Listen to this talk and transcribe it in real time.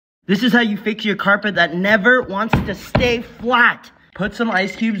This is how you fix your carpet that never wants to stay flat. Put some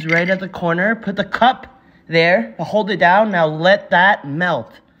ice cubes right at the corner. Put the cup there. Hold it down. Now let that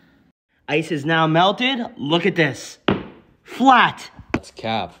melt. Ice is now melted. Look at this. Flat. That's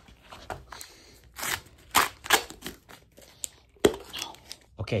cap.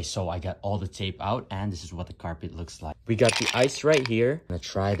 Okay, so I got all the tape out and this is what the carpet looks like. We got the ice right here. I'm gonna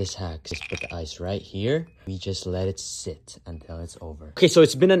try this hack. Just put the ice right here. We just let it sit until it's over. Okay, so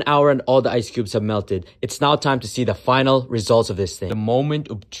it's been an hour and all the ice cubes have melted. It's now time to see the final results of this thing. The moment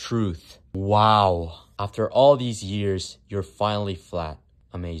of truth. Wow. After all these years, you're finally flat.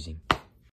 Amazing.